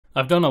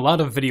I've done a lot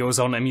of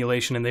videos on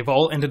emulation and they've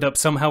all ended up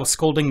somehow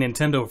scolding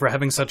Nintendo for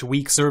having such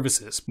weak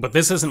services, but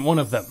this isn't one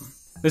of them.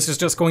 This is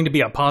just going to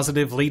be a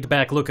positive,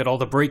 laid-back look at all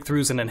the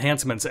breakthroughs and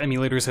enhancements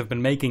emulators have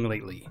been making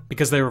lately,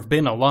 because there have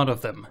been a lot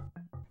of them.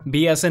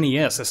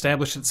 BSNES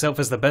established itself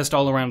as the best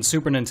all-around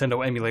Super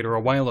Nintendo emulator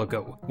a while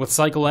ago, with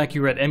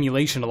cycle-accurate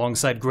emulation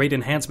alongside great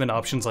enhancement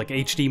options like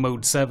HD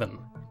Mode 7.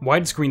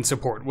 Widescreen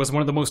support was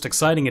one of the most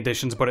exciting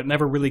additions, but it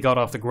never really got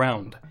off the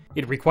ground.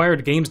 It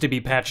required games to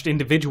be patched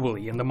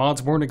individually, and the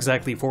mods weren't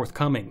exactly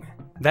forthcoming.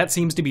 That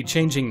seems to be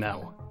changing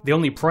now. The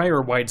only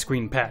prior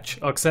widescreen patch,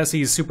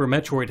 Oxesi's Super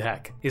Metroid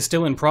hack, is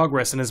still in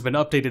progress and has been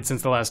updated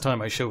since the last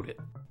time I showed it.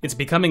 It's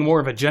becoming more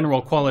of a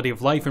general quality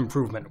of life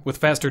improvement, with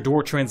faster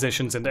door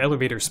transitions and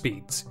elevator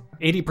speeds.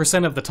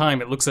 80% of the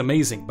time it looks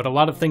amazing, but a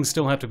lot of things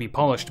still have to be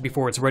polished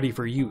before it's ready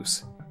for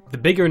use. The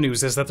bigger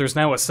news is that there's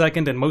now a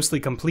second and mostly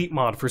complete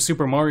mod for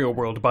Super Mario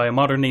World by a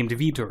modder named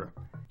Vitor.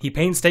 He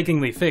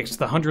painstakingly fixed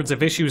the hundreds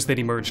of issues that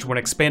emerged when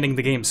expanding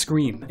the game's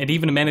screen, and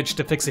even managed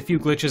to fix a few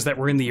glitches that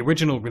were in the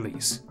original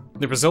release.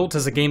 The result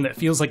is a game that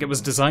feels like it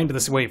was designed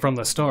this way from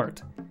the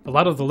start. A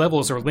lot of the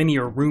levels are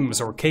linear rooms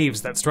or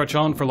caves that stretch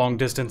on for long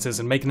distances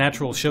and make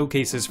natural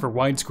showcases for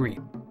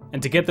widescreen.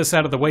 And to get this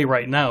out of the way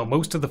right now,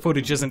 most of the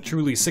footage isn't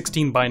truly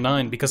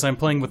 16:9 because I'm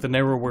playing with the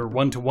narrower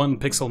 1:1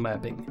 pixel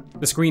mapping.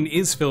 The screen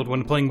is filled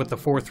when playing with the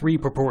 4:3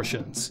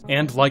 proportions,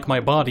 and like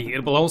my body,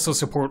 it will also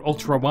support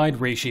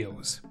ultra-wide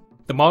ratios.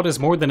 The mod is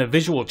more than a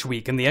visual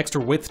tweak, and the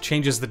extra width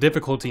changes the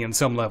difficulty in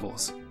some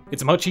levels.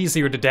 It's much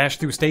easier to dash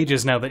through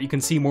stages now that you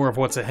can see more of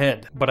what's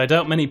ahead, but I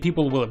doubt many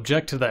people will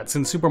object to that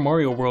since Super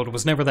Mario World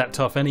was never that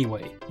tough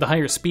anyway. The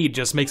higher speed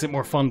just makes it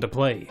more fun to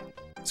play.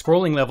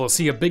 Scrolling levels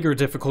see a bigger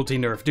difficulty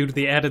nerf due to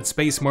the added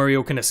space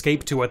Mario can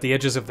escape to at the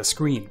edges of the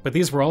screen, but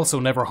these were also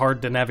never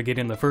hard to navigate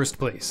in the first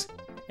place.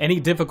 Any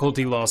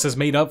difficulty loss is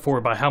made up for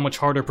by how much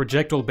harder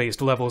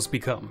projectile-based levels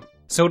become.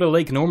 Soda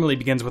Lake normally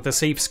begins with a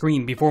safe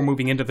screen before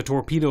moving into the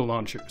torpedo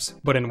launchers,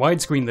 but in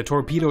widescreen the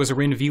torpedoes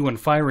are in view and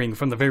firing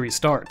from the very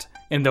start,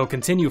 and they'll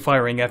continue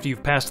firing after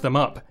you've passed them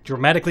up,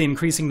 dramatically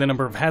increasing the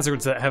number of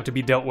hazards that have to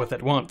be dealt with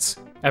at once.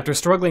 After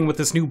struggling with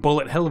this new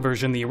bullet hell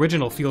version, the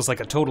original feels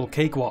like a total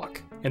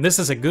cakewalk, and this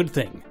is a good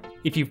thing.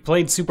 If you've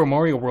played Super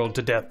Mario World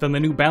to death, then the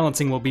new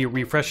balancing will be a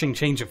refreshing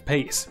change of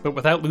pace, but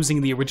without losing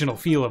the original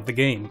feel of the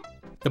game.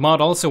 The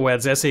mod also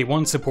adds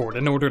SA1 support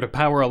in order to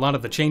power a lot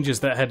of the changes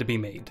that had to be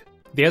made.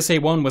 The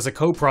SA1 was a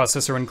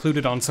coprocessor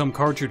included on some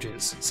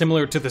cartridges,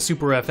 similar to the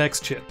Super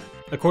FX chip.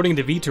 According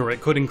to Vitor,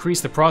 it could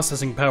increase the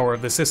processing power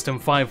of the system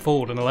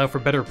 5-fold and allow for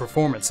better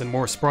performance and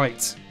more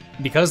sprites.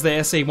 Because the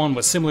SA1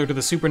 was similar to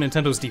the Super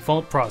Nintendo's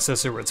default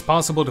processor, it's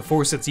possible to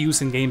force its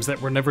use in games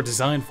that were never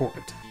designed for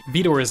it.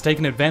 Vitor has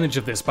taken advantage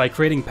of this by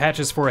creating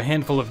patches for a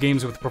handful of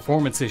games with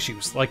performance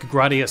issues, like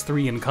Gradius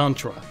 3 and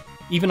Contra.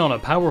 Even on a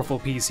powerful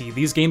PC,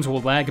 these games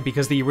will lag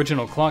because the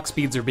original clock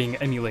speeds are being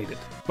emulated.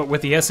 But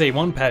with the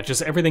SA1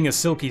 patches, everything is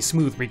silky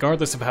smooth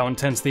regardless of how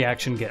intense the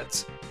action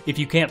gets. If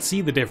you can't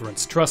see the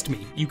difference, trust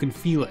me, you can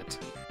feel it.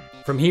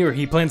 From here,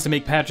 he plans to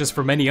make patches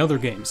for many other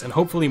games, and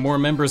hopefully more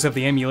members of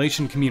the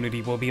emulation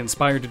community will be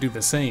inspired to do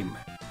the same.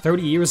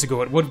 30 years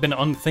ago, it would have been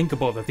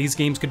unthinkable that these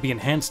games could be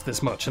enhanced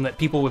this much and that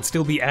people would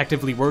still be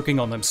actively working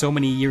on them so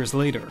many years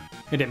later.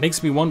 And it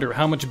makes me wonder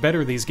how much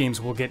better these games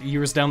will get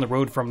years down the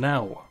road from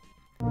now.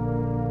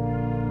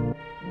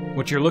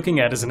 What you're looking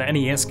at is an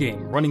NES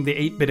game, running the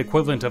 8-bit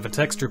equivalent of a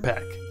texture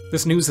pack.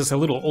 This news is a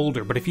little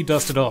older, but if you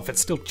dust it off, it's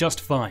still just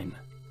fine.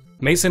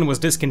 Mason was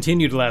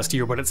discontinued last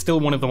year, but it's still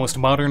one of the most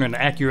modern and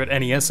accurate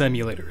NES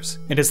emulators,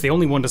 and it's the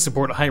only one to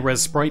support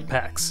high-res sprite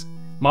packs.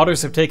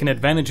 Modders have taken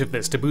advantage of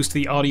this to boost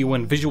the audio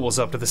and visuals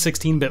up to the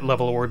 16-bit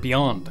level or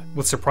beyond,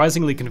 with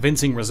surprisingly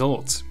convincing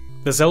results.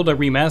 The Zelda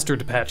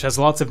Remastered patch has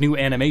lots of new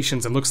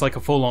animations and looks like a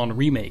full-on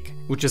remake,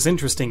 which is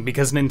interesting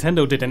because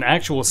Nintendo did an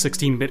actual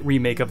 16-bit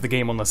remake of the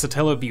game on the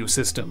Satellaview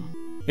system.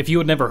 If you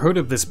had never heard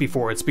of this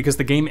before, it's because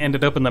the game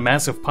ended up in the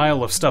massive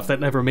pile of stuff that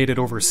never made it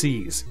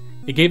overseas.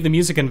 It gave the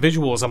music and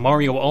visuals a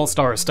Mario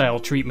All-Star style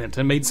treatment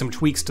and made some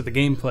tweaks to the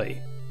gameplay.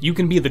 You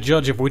can be the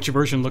judge of which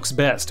version looks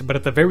best, but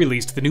at the very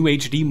least the new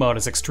HD mod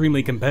is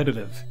extremely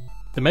competitive.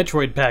 The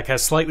Metroid pack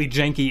has slightly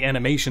janky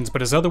animations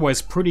but is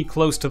otherwise pretty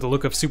close to the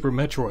look of Super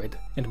Metroid,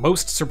 and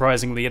most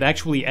surprisingly it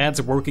actually adds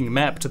a working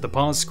map to the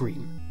pause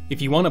screen.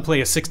 If you want to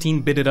play a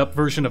 16-bitted up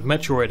version of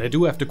Metroid, I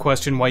do have to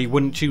question why you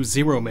wouldn't choose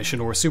Zero Mission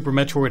or Super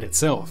Metroid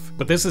itself,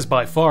 but this is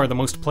by far the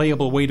most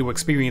playable way to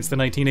experience the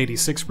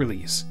 1986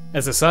 release.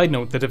 As a side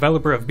note, the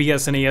developer of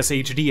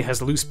BSNES HD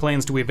has loose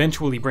plans to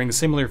eventually bring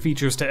similar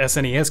features to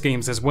SNES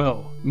games as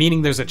well,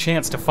 meaning there's a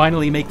chance to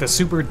finally make the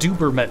Super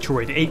Duper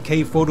Metroid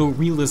 8K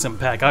photorealism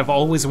pack I've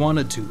always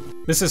wanted to.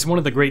 This is one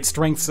of the great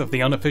strengths of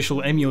the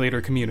unofficial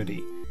emulator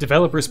community.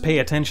 Developers pay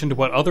attention to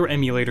what other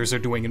emulators are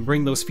doing and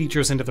bring those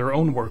features into their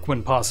own work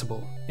when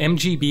possible.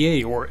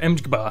 MGBA, or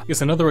MGBA,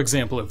 is another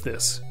example of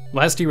this.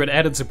 Last year it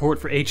added support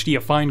for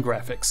HD-affine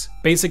graphics,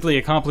 basically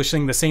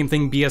accomplishing the same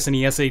thing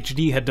BSNES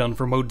HD had done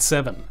for Mode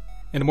 7.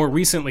 And more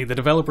recently, the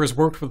developers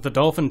worked with the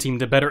Dolphin team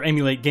to better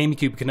emulate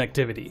GameCube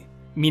connectivity.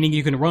 meaning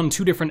you can run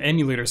 2 different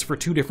emulators for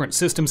 2 different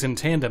systems in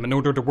tandem in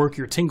order to work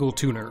your Tingle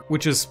tuner,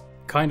 which is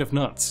kind of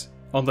nuts.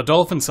 On the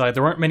Dolphin side,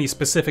 there aren't many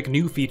specific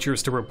new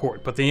features to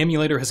report, but the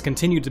emulator has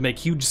continued to make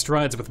huge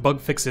strides with bug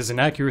fixes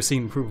and accuracy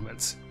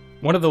improvements.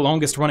 One of the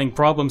longest running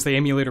problems the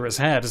emulator has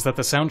had is that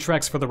the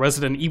soundtracks for the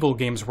Resident Evil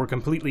games were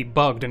completely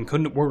bugged and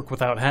couldn't work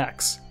without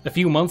hacks. A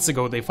few months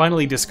ago, they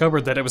finally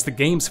discovered that it was the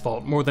game's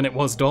fault more than it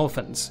was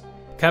Dolphin's.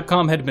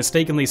 Capcom had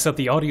mistakenly set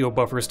the audio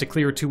buffers to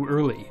clear too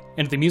early,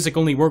 and the music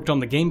only worked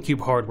on the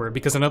GameCube hardware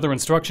because another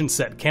instruction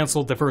set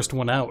cancelled the first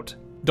one out.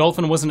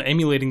 Dolphin wasn't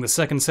emulating the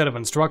second set of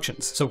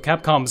instructions, so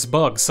Capcom's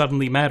bug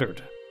suddenly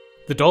mattered.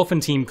 The Dolphin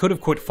team could have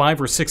quit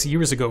 5 or 6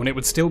 years ago and it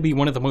would still be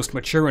one of the most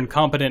mature and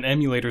competent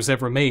emulators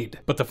ever made,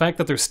 but the fact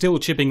that they're still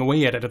chipping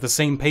away at it at the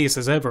same pace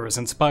as ever is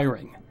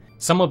inspiring.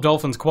 Some of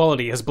Dolphin's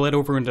quality has bled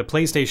over into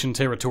PlayStation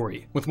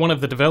territory, with one of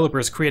the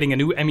developers creating a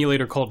new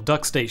emulator called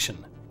DuckStation.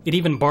 It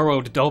even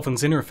borrowed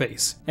Dolphin's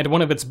interface, and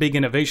one of its big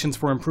innovations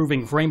for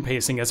improving frame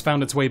pacing has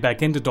found its way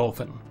back into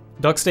Dolphin.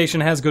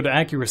 DuckStation has good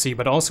accuracy,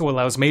 but also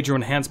allows major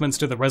enhancements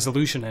to the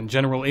resolution and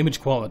general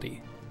image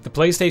quality. The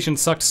PlayStation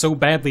sucked so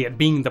badly at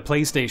being the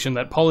PlayStation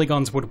that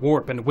polygons would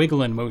warp and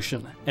wiggle in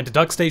motion, and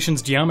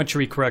DuckStation's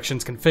geometry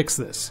corrections can fix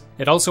this.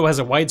 It also has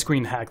a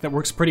widescreen hack that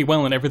works pretty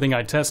well in everything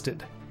I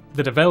tested.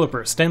 The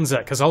developer,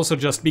 Stenzek, has also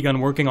just begun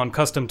working on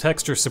custom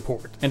texture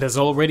support, and has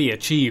already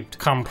achieved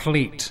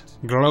complete,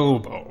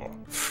 global,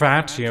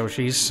 Fat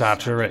Yoshi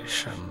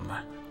saturation.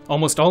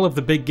 Almost all of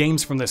the big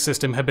games from this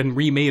system have been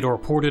remade or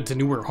ported to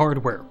newer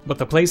hardware, but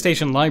the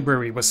PlayStation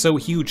library was so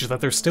huge that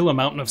there's still a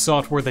mountain of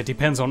software that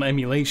depends on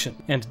emulation,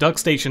 and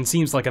DuckStation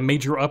seems like a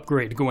major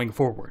upgrade going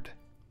forward.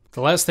 The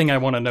last thing I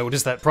want to note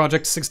is that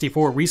Project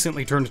 64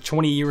 recently turned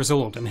 20 years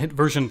old and hit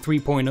version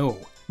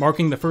 3.0,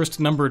 marking the first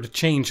numbered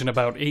change in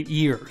about 8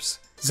 years.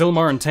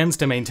 Zilmar intends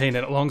to maintain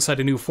it alongside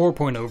a new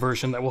 4.0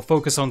 version that will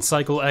focus on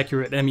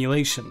cycle-accurate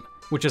emulation,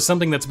 which is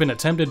something that's been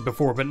attempted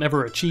before but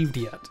never achieved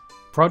yet.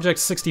 Project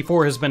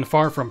 64 has been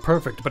far from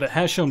perfect, but it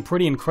has shown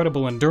pretty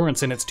incredible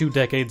endurance in its 2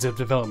 decades of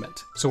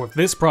development. So if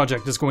this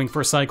project is going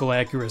for cycle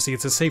accuracy,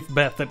 it's a safe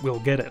bet that we'll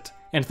get it.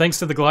 And thanks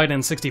to the Glide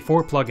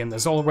N64 plugin,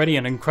 there's already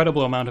an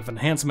incredible amount of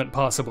enhancement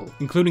possible,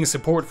 including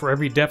support for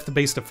every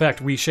depth-based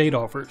effect Reshade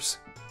offers.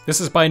 This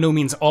is by no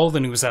means all the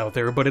news out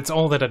there, but it's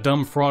all that a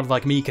dumb fraud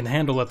like me can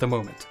handle at the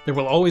moment. There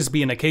will always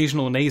be an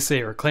occasional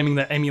naysayer claiming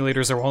that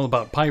emulators are all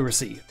about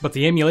piracy, but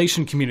the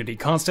emulation community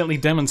constantly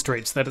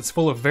demonstrates that it's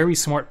full of very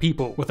smart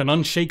people with an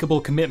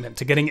unshakable commitment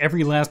to getting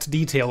every last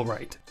detail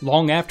right,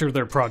 long after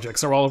their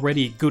projects are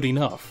already good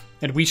enough.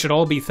 And we should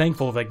all be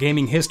thankful that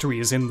gaming history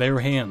is in their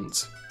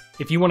hands.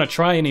 If you want to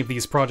try any of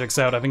these projects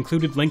out, I've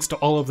included links to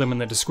all of them in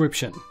the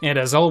description. And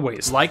as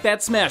always, like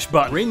that smash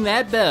button, ring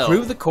that bell,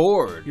 prove the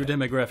chord. Your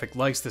demographic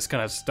likes this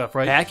kind of stuff,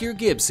 right? Pack your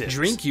Gibson,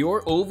 drink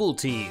your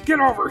Ovaltine.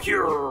 Get over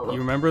here! You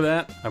remember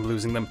that? I'm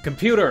losing them.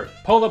 Computer,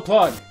 pull the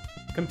plug!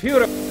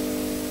 Computer!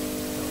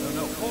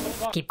 No, pull the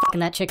plug! Keep fucking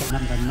that chicken.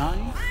 Number 9,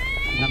 number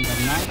 9,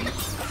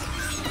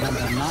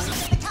 number 9,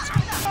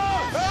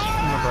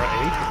 Number 8.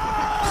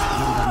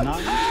 number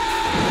 9.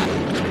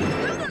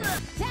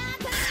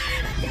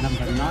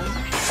 Number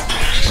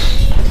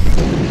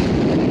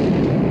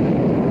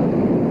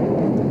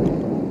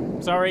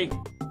 9. Sorry.